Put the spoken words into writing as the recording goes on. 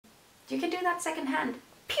you can do that secondhand.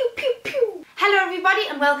 Pew pew pew! Hello everybody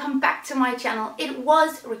and welcome back to my channel. It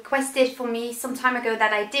was requested for me some time ago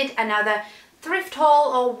that I did another thrift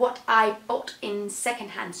haul, or what I bought in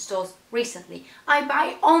secondhand stores recently. I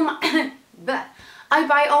buy all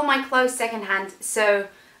my clothes secondhand, so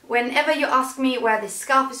whenever you ask me where this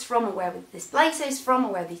scarf is from, or where this blazer is from,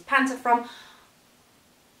 or where these pants are from,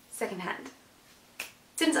 secondhand.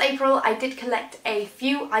 Since April I did collect a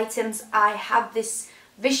few items. I have this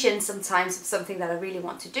vision sometimes of something that I really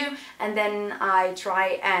want to do, and then I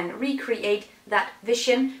try and recreate that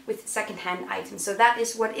vision with secondhand items. So that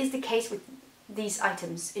is what is the case with these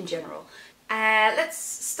items in general. Let's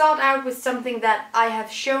start out with something that I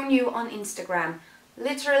have shown you on Instagram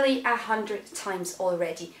literally 100 times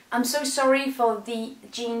already. I'm so sorry for the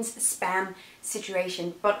jeans spam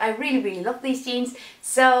situation, but I really love these jeans.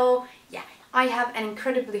 So yeah, I have an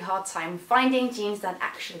incredibly hard time finding jeans that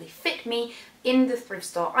actually fit me in the thrift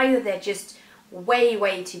store. Either they're just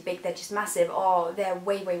way too big, they're just massive, or they're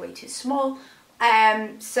way too small.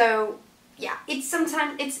 So yeah,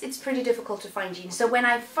 it's pretty difficult to find jeans. So when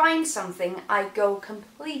I find something, I go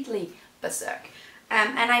completely berserk.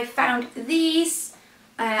 And I found these,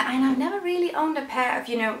 and I've never really owned a pair of,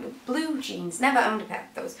 you know, blue jeans. Never owned a pair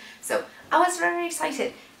of those. So I was very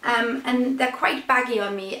excited. And they're quite baggy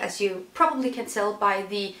on me, as you probably can tell by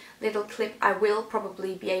the little clip I will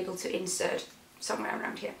probably be able to insert somewhere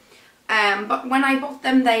around here. But when I bought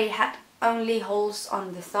them, they had only holes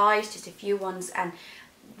on the thighs, just a few ones, and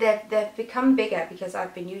they've become bigger because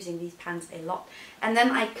I've been using these pants a lot. And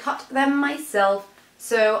then I cut them myself,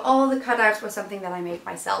 so all the cutouts were something that I made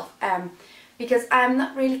myself. Because I'm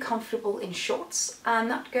not really comfortable in shorts. I'm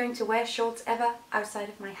not going to wear shorts ever outside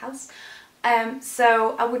of my house.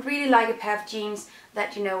 So I would really like a pair of jeans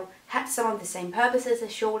that, you know, had some of the same purposes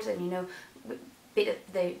as shorts, and, you know, a bit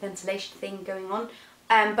of the ventilation thing going on,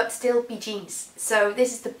 but still be jeans. So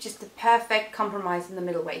this is just the perfect compromise in the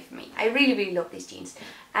middle way for me. I really love these jeans.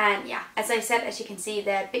 And yeah, as I said, as you can see,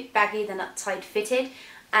 they're a bit baggy, they're not tight fitted,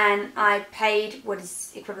 and I paid what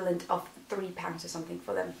is equivalent of £3 or something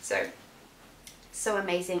for them. So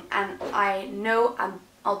amazing, and I know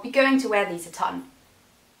I'll be going to wear these a ton.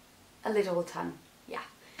 A little ton, yeah.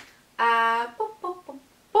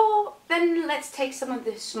 Then let's take some of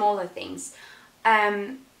the smaller things.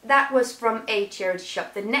 That was from a charity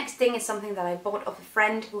shop. The next thing is something that I bought of a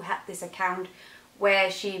friend who had this account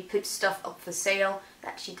where she puts stuff up for sale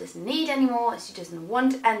that she doesn't need anymore, she doesn't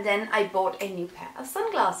want, and then I bought a new pair of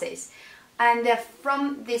sunglasses. And they're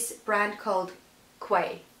from this brand called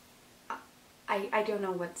Quay. I don't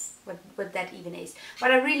know what that even is, but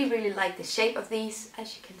I really like the shape of these.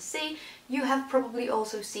 As you can see, you have probably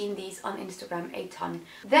also seen these on Instagram a ton.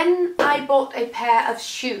 Then I bought a pair of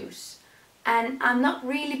shoes, and I'm not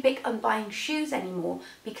really big on buying shoes anymore,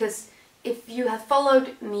 because if you have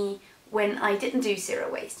followed me when I didn't do zero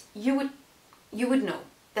waste, you would know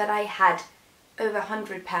that I had over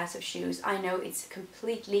 100 pairs of shoes. I know it's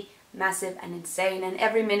completely massive and insane, and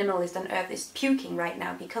every minimalist on earth is puking right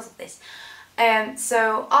now because of this.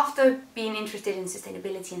 So after being interested in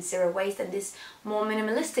sustainability and zero waste and this more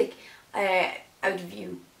minimalistic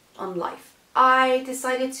overview on life, I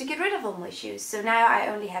decided to get rid of all my shoes. So now I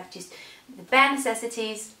only have just the bare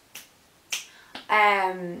necessities,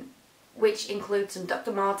 which include some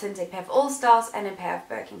Dr. Martens, a pair of All Stars and a pair of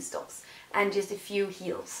Birkenstocks, and just a few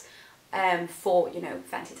heels for, you know,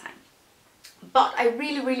 fancy time. But I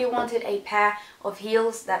really wanted a pair of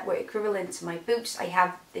heels that were equivalent to my boots. I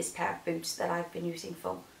have this pair of boots that I've been using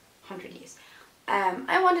for 100 years.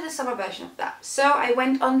 I wanted a summer version of that. So I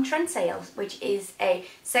went on Trendsales, which is a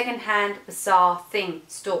second-hand bazaar thing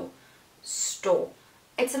store.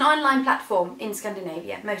 It's an online platform in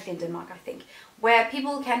Scandinavia, mostly in Denmark I think, where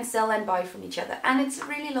people can sell and buy from each other, and it's a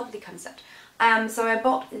really lovely concept. So I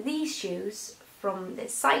bought these shoes from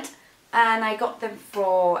this site, and I got them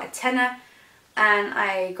for a tenner. And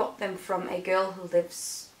I got them from a girl who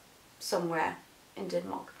lives somewhere in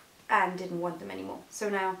Denmark and didn't want them anymore. So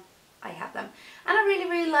now I have them. And I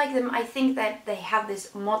really like them. I think that they have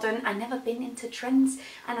this modern... I've never been into trends,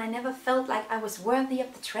 and I never felt like I was worthy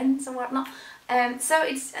of the trends or whatnot. So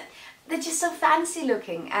they're just so fancy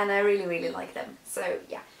looking, and I really like them. So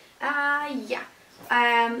yeah.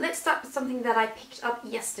 Let's start with something that I picked up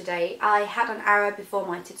yesterday. I had an hour before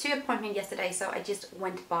my tattoo appointment yesterday, so I just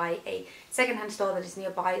went by a secondhand store that is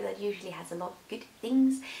nearby that usually has a lot of good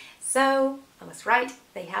things. So I was right,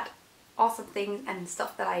 they had awesome things and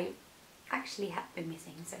stuff that I actually had been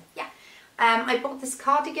missing. So yeah, I bought this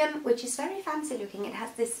cardigan, which is very fancy looking. It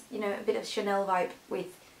has this, you know, a bit of Chanel vibe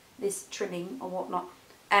with this trimming or whatnot.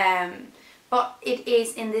 but it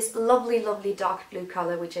is in this lovely, lovely dark blue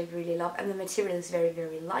colour, which I really love, and the material is very,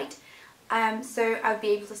 very light. So I'll be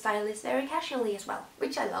able to style this very casually as well,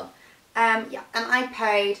 which I love. Yeah, and I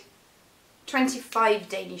paid 25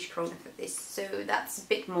 Danish kroner for this, so that's a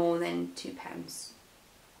bit more than £2,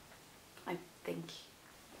 I think.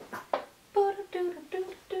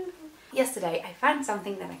 Yesterday I found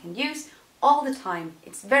something that I can use all the time.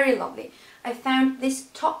 It's very lovely. I found this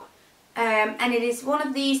top, and it is one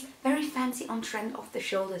of these very fancy on trend off the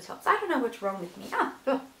shoulder tops. I don't know what's wrong with me.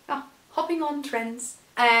 Hopping on trends.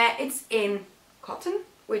 It's in cotton,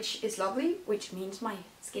 which is lovely, which means my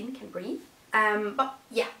skin can breathe. But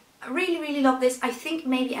yeah, I really, really love this. I think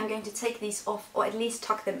maybe I'm going to take these off, or at least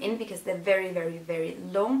tuck them in, because they're very, very, very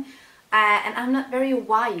long. And I'm not very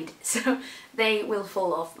wide, so they will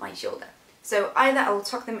fall off my shoulder. So either I'll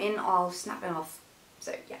tuck them in or I'll snap them off.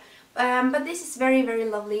 So yeah. But this is very, very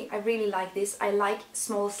lovely. I really like this. I like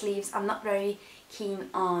small sleeves. I'm not very keen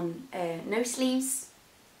on no sleeves.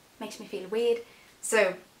 Makes me feel weird.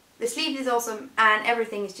 So the sleeve is awesome and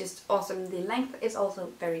everything is just awesome. The length is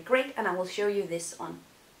also very great, and I will show you this on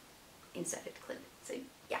inserted clip. So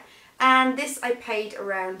yeah. And this I paid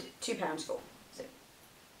around £2 for.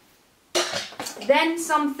 Then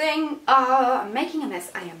something, I'm making a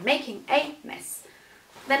mess, I am making a mess.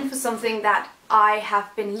 Then for something that I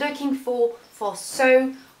have been looking for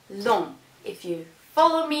so long. If you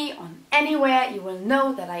follow me on anywhere, you will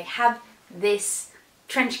know that I have this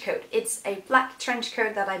trench coat. It's a black trench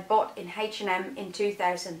coat that I bought in H&M in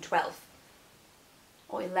 2012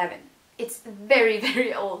 or 11. It's very,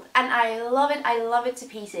 very old and I love it to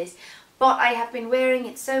pieces. But I have been wearing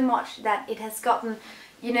it so much that it has gotten,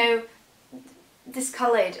 you know,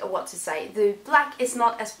 discolored, or what to say. The black is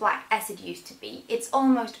not as black as it used to be. It's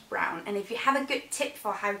almost brown, and if you have a good tip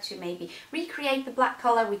for how to maybe recreate the black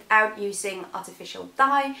color without using artificial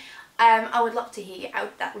dye, I would love to hear you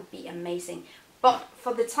out. That would be amazing. But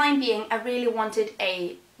for the time being, I really wanted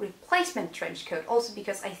a replacement trench coat, also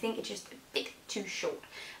because I think it's just a bit too short,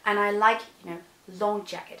 and I like, you know, long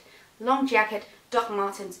jacket, Doc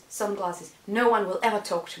Martens, sunglasses. No one will ever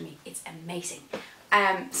talk to me. It's amazing.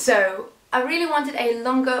 So I really wanted a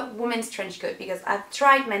longer woman's trench coat, because I've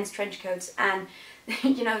tried men's trench coats and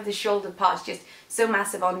you know, the shoulder part's just so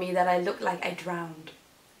massive on me that I look like I drowned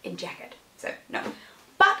in jacket. So no.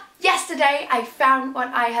 But yesterday I found what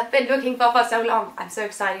I have been looking for so long. I'm so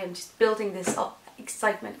excited. I'm just building this up.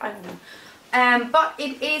 Excitement, I don't know. But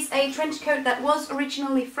it is a trench coat that was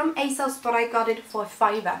originally from ASOS, but I got it for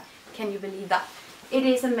 £5. Can you believe that? It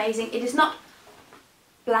is amazing. It is not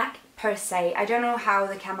black per se. I don't know how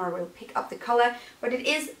the camera will pick up the color, but it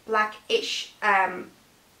is blackish,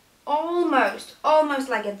 almost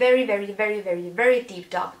like a very, very, very, very, very deep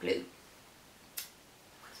dark blue.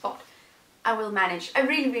 But I will manage. I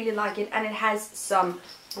really, really like it, and it has some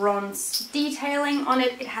bronze detailing on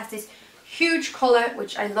it. It has this huge collar,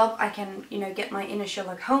 which I love. I can, you know, get my inner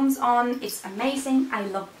Sherlock Holmes on. It's amazing. I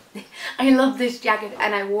love this jacket,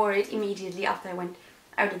 and I wore it immediately after I went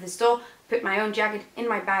out of the store. Put my own jacket in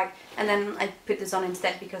my bag, and then I put this on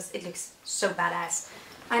instead because it looks so badass.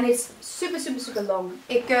 And it's super, super, super long.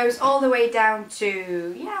 It goes all the way down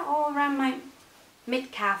to, yeah, all around my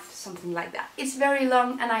mid-calf, something like that. It's very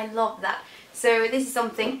long and I love that. So this is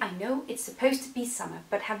something, I know it's supposed to be summer,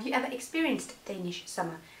 but have you ever experienced Danish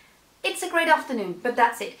summer? It's a great afternoon, but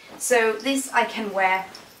that's it. So this I can wear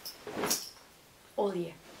all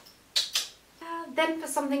year. Then for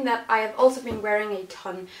something that I have also been wearing a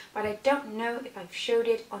ton, but I don't know if I've showed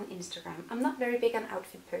it on Instagram. I'm not very big on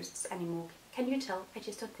outfit posts anymore. Can you tell? I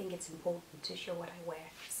just don't think it's important to show what I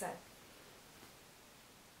wear. So,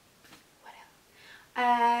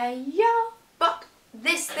 whatever. Yeah, but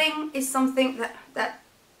this thing is something that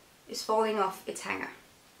is falling off its hanger.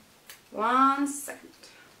 1 second.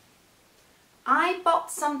 I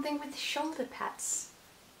bought something with shoulder pads,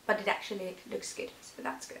 but it actually looks good, so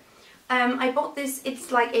that's good. I bought this.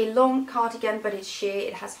 It's like a long cardigan, but it's sheer.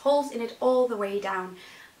 It has holes in it all the way down,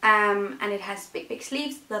 and it has big, big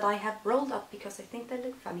sleeves that I have rolled up because I think they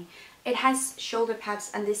look funny. It has shoulder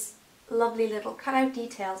pads and this lovely little cutout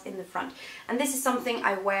details in the front, and this is something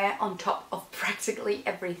I wear on top of practically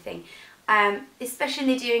everything,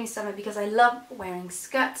 especially during summer, because I love wearing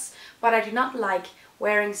skirts, but I do not like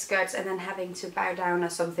wearing skirts and then having to bow down or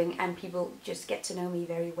something and people just get to know me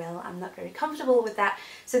very well. I'm not very comfortable with that.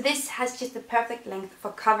 So this has just the perfect length for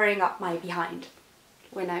covering up my behind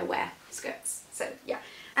when I wear skirts. So yeah.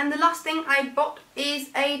 And the last thing I bought is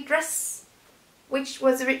a dress, which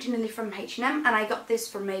was originally from H&M, and I got this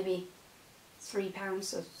for maybe £3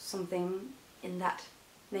 or something in that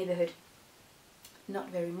neighbourhood. Not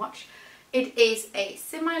very much. It is a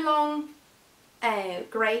semi-long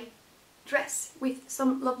grey dress with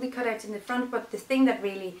some lovely cutouts in the front, but the thing that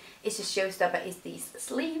really is a showstopper is these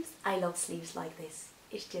sleeves. I love sleeves like this.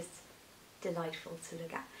 It's just delightful to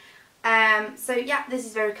look at. So yeah, this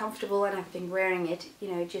is very comfortable, and I've been wearing it,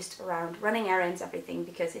 you know, just around running errands, everything,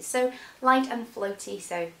 because it's so light and floaty,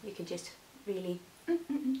 so you can just really, yeah.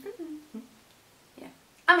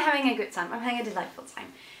 I'm having a good time. I'm having a delightful time.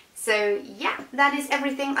 So yeah, that is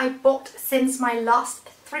everything I bought since my last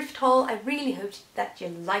thrift haul. I really hope that you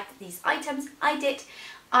liked these items. I did.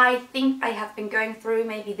 I think I have been going through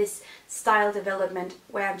maybe this style development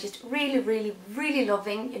where I'm just really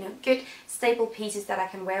loving, you know, good staple pieces that I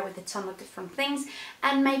can wear with a ton of different things,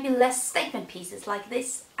 and maybe less statement pieces like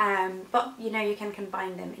this, but you know, you can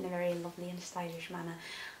combine them in a very lovely and stylish manner.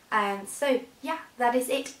 So yeah, that is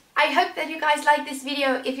it. I hope that you guys like this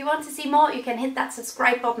video. If you want to see more, you can hit that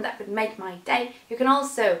subscribe button. That would make my day. You can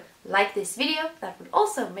also like this video. That would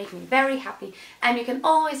also make me very happy. And you can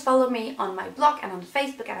always follow me on my blog and on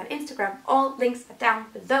Facebook and on Instagram. All links are down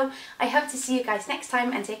below. I hope to see you guys next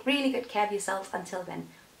time, and take really good care of yourselves until then.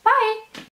 Bye!